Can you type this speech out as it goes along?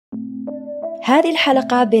هذه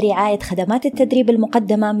الحلقة برعاية خدمات التدريب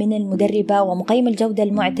المقدمة من المدربة ومقيم الجودة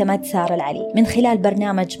المعتمد سارة العلي. من خلال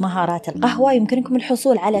برنامج مهارات القهوة يمكنكم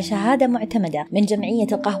الحصول على شهادة معتمدة من جمعية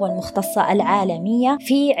القهوة المختصة العالمية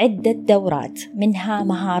في عدة دورات، منها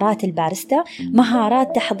مهارات الباريستا،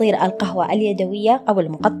 مهارات تحضير القهوة اليدوية أو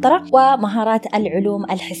المقطرة، ومهارات العلوم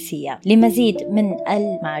الحسية. لمزيد من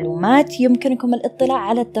المعلومات يمكنكم الاطلاع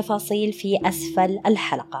على التفاصيل في أسفل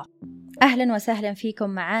الحلقة. أهلا وسهلا فيكم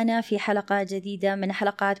معنا في حلقة جديدة من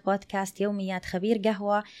حلقات بودكاست يوميات خبير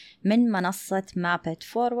قهوة من منصة مابت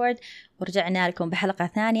فورورد، ورجعنا لكم بحلقة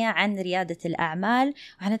ثانية عن ريادة الأعمال،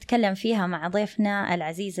 وحنتكلم فيها مع ضيفنا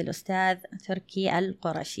العزيز الأستاذ تركي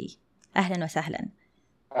القرشي. أهلا وسهلا.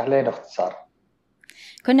 أهلين أخت سارة.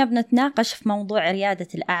 كنا بنتناقش في موضوع ريادة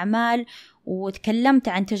الأعمال، وتكلمت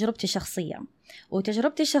عن تجربتي الشخصية،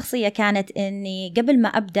 وتجربتي الشخصية كانت أني قبل ما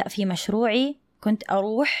أبدأ في مشروعي كنت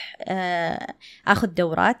أروح أخذ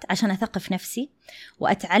دورات عشان أثقف نفسي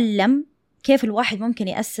وأتعلم كيف الواحد ممكن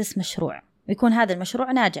يأسس مشروع ويكون هذا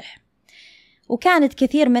المشروع ناجح. وكانت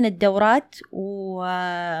كثير من الدورات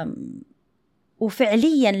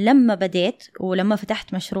وفعليا لما بديت ولما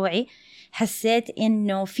فتحت مشروعي حسيت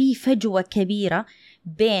إنه في فجوة كبيرة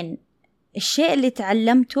بين الشيء اللي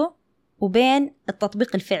تعلمته وبين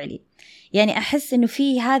التطبيق الفعلي. يعني أحس إنه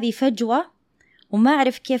في هذه فجوة وما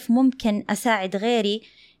أعرف كيف ممكن أساعد غيري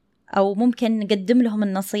أو ممكن نقدم لهم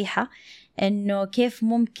النصيحة إنه كيف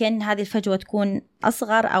ممكن هذه الفجوة تكون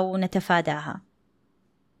أصغر أو نتفاداها.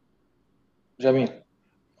 جميل.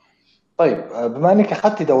 طيب، بما أنك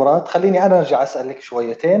أخذتي دورات خليني أنا أرجع أسألك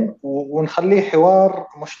شويتين ونخليه حوار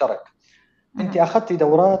مشترك. أنت أخذتي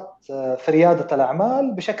دورات في ريادة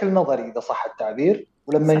الأعمال بشكل نظري إذا صح التعبير،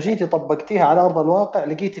 ولما جيتي طبقتيها على أرض الواقع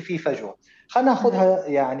لقيتي فيه فجوة. خلينا نأخذها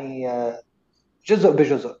يعني جزء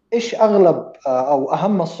بجزء. إيش أغلب أو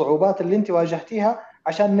أهم الصعوبات اللي أنت واجهتيها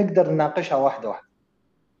عشان نقدر نناقشها واحدة واحدة؟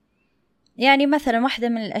 يعني مثلا واحدة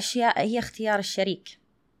من الأشياء هي اختيار الشريك.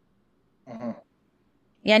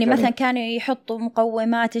 يعني جميل. مثلا كانوا يحطوا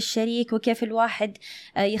مقومات الشريك وكيف الواحد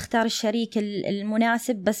يختار الشريك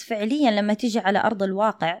المناسب، بس فعليا لما تيجي على أرض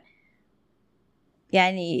الواقع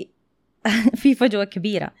يعني في فجوة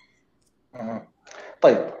كبيرة.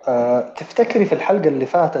 طيب، تفتكري في الحلقة اللي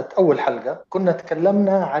فاتت أول حلقة كنا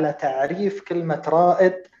تكلمنا على تعريف كلمة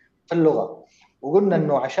رائد في اللغة، وقلنا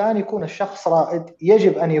أنه عشان يكون الشخص رائد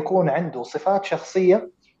يجب أن يكون عنده صفات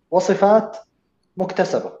شخصية وصفات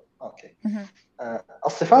مكتسبة. أوكي.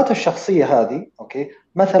 الصفات الشخصية هذه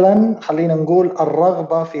مثلا خلينا نقول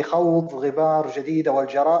الرغبة في خوض غبار جديدة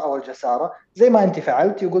والجراءة والجسارة، زي ما أنت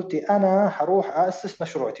فعلتي وقلتي أنا حروح أسس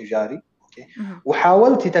مشروع تجاري.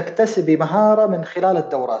 وحاولتي تكتسبي مهارة من خلال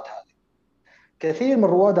الدورات هذه. كثير من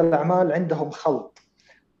رواد الأعمال عندهم خلط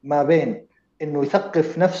ما بين إنه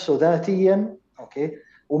يثقف نفسه ذاتيا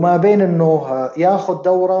وما بين إنه ياخذ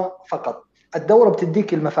دورة فقط. الدورة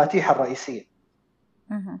بتديك المفاتيح الرئيسية،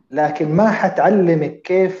 لكن ما حتعلمك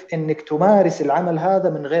كيف إنك تمارس العمل هذا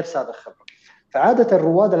من غير سابق خبرة. فعادة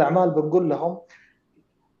رواد الأعمال بنقول لهم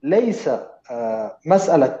ليس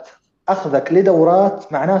مسألة أخذك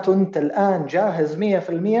لدورات معناته أنت الآن جاهز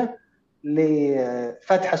 100%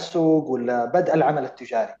 لفتح السوق ولا بدء العمل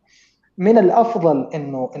التجاري. من الأفضل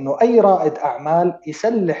إنه أي رائد أعمال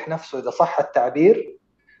يسلح نفسه إذا صح التعبير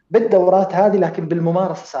بالدورات هذه، لكن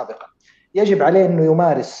بالممارسة سابقا. يجب عليه إنه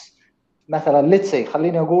يمارس. مثلا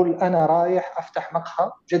خليني أقول أنا رايح أفتح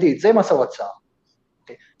مقهى جديد زي ما سوت سارة.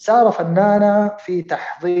 سارة فنانة في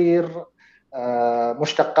تحضير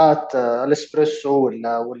مشتقات الاسبريسو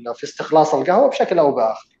ولا في استخلاص القهوة بشكل أو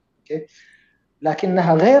بآخر.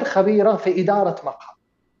 لكنها غير خبيرة في إدارة مقهى.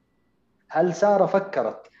 هل سارة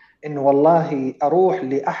فكرت إنه والله أروح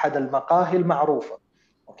لأحد المقاهي المعروفة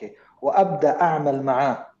وأبدأ أعمل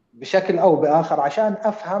معاه بشكل أو بآخر عشان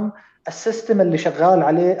أفهم السيستم اللي شغال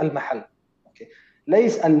عليه المحل؟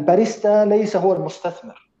 ليس الباريستا ليس هو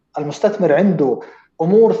المستثمر عنده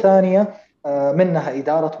أمور ثانية، منها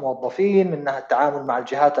إدارة موظفين، منها التعامل مع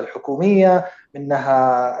الجهات الحكومية،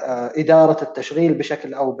 منها إدارة التشغيل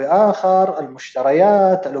بشكل أو بآخر،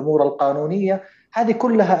 المشتريات، الأمور القانونية. هذه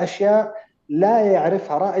كلها أشياء لا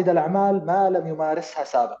يعرفها رائد الأعمال ما لم يمارسها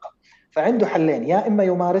سابقا. فعنده حلين: يا إما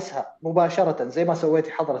يمارسها مباشرة زي ما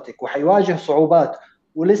سويتي حضرتك وحيواجه صعوبات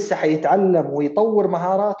ولسه حيتعلم ويطور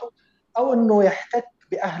مهاراته، أو أنه يحتك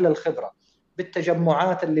بأهل الخبرة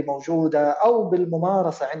بالتجمعات اللي موجودة أو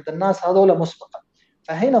بالممارسة عند الناس هذول مسبقا.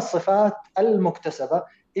 فهنا الصفات المكتسبة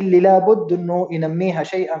اللي لابد أنه ينميها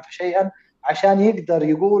شيئا فشيئا عشان يقدر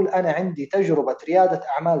يقول أنا عندي تجربة ريادة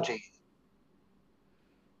أعمال جيدة.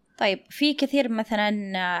 طيب، في كثير مثلا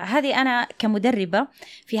هذه أنا كمدربة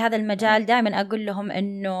في هذا المجال دائما أقول لهم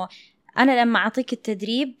أنه أنا لما أعطيك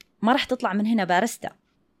التدريب ما راح تطلع من هنا بارستا.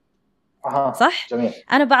 صح؟ جميل.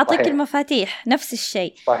 أنا بعطيك صحيح. المفاتيح نفس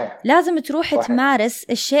الشيء. صحيح. لازم تروح صحيح. تمارس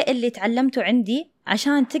الشيء اللي تعلمته عندي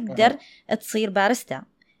عشان تقدر تصير بارستا.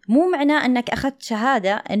 مو معناه أنك أخذت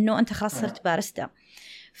شهادة أنه أنت خلاص صرت بارستا.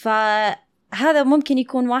 فهذا ممكن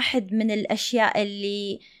يكون واحد من الأشياء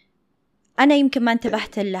اللي أنا يمكن ما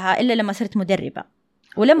انتبهت لها إلا لما صرت مدربة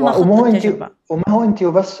ولما خضت التجربة. وما هو أنت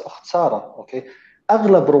وبس أخت سارة، أوكي،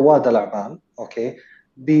 أغلب رواد الأعمال أوكي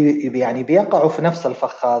يعني بيقعوا في نفس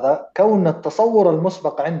الفخ هذا، كون التصور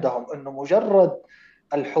المسبق عندهم أنه مجرد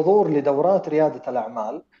الحضور لدورات ريادة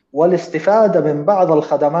الأعمال والاستفادة من بعض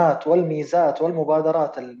الخدمات والميزات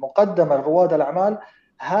والمبادرات المقدمة لرواد الأعمال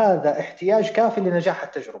هذا احتياج كافي لنجاح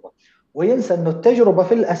التجربة، وينسى أنه التجربة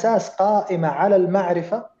في الأساس قائمة على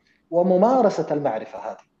المعرفة وممارسة المعرفة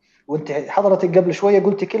هذه. وانت حضرتك قبل شوية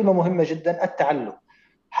قلت كلمة مهمة جدا، التعلم.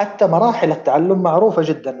 حتى مراحل التعلم معروفة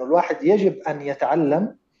جدا، أنه الواحد يجب أن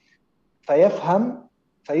يتعلم فيفهم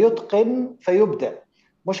فيتقن فيبدع.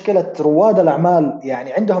 مشكلة رواد الأعمال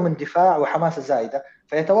يعني عندهم اندفاع وحماسة زائدة،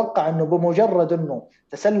 فيتوقع أنه بمجرد أنه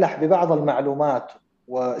تسلح ببعض المعلومات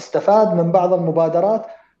واستفاد من بعض المبادرات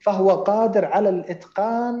فهو قادر على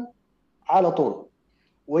الإتقان على طول،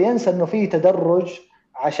 وينسى أنه فيه تدرج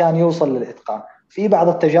عشان يوصل للإتقان. في بعض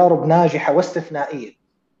التجارب ناجحة واستثنائية،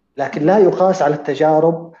 لكن لا يقاس على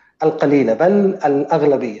التجارب القليلة بل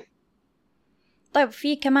الأغلبية. طيب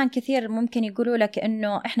في كمان كثير ممكن يقولوا لك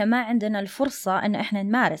إنه إحنا ما عندنا الفرصة إنه إحنا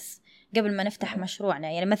نمارس قبل ما نفتح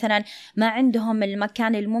مشروعنا. يعني مثلا ما عندهم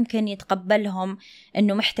المكان اللي ممكن يتقبلهم،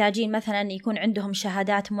 إنه محتاجين مثلا يكون عندهم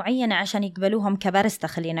شهادات معينة عشان يقبلوهم كبارستا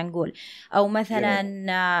خلينا نقول، أو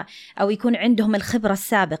مثلا أو يكون عندهم الخبرة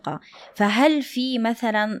السابقة. فهل في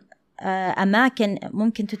مثلا أماكن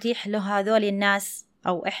ممكن تتيح له هذول الناس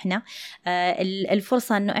أو إحنا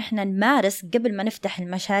الفرصة إنه إحنا نمارس قبل ما نفتح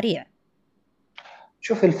المشاريع؟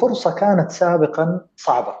 شوف، الفرصة كانت سابقا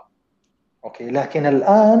صعبة أوكي، لكن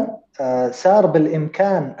الآن صار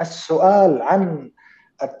بالإمكان السؤال عن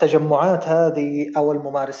التجمعات هذه أو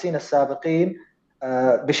الممارسين السابقين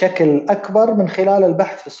بشكل أكبر من خلال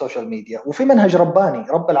البحث في السوشيال ميديا. وفي منهج رباني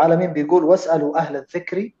رب العالمين بيقول واسألوا أهل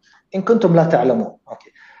الذكر إن كنتم لا تعلمون.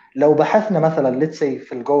 أوكي، لو بحثنا مثلا لتسي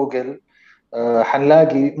في الجوجل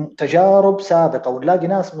حنلاقي تجارب سابقة، ونلاقي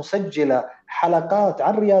ناس مسجلة حلقات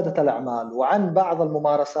عن ريادة الأعمال وعن بعض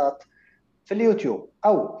الممارسات في اليوتيوب،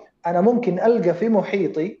 أو أنا ممكن ألقى في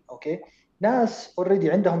محيطي أوكي ناس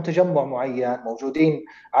اوريدي عندهم تجمع معين، موجودين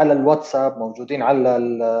على الواتساب، موجودين على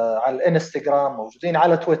الانستغرام، موجودين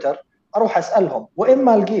على تويتر، أروح أسألهم.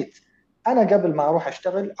 وإما لقيت أنا قبل ما أروح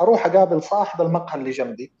أشتغل أروح أقابل صاحب المقهى اللي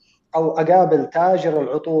جنبي أو أقابل تاجر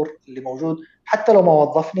العطور اللي موجود، حتى لو ما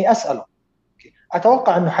وظفني أسأله.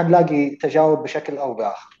 أتوقع أنه حنلاقي تجاوب بشكل أو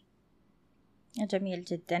بآخر. جميل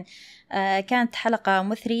جدا. كانت حلقة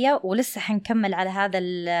مثرية، ولسه حنكمل على هذا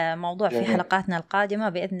الموضوع في حلقاتنا القادمة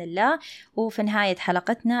بإذن الله. وفي نهاية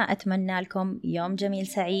حلقتنا أتمنى لكم يوم جميل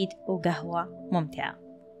سعيد وقهوة ممتعة.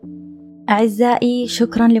 أعزائي،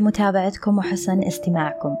 شكرا لمتابعتكم وحسن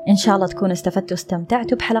استماعكم. إن شاء الله تكونوا استفدتوا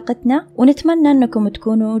واستمتعتوا بحلقتنا، ونتمنى أنكم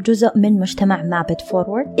تكونوا جزء من مجتمع مابت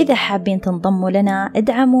فورورد. إذا حابين تنضموا لنا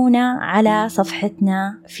ادعمونا على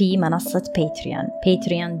صفحتنا في منصة باتريون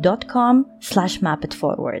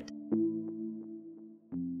patreon.com/mapitforward.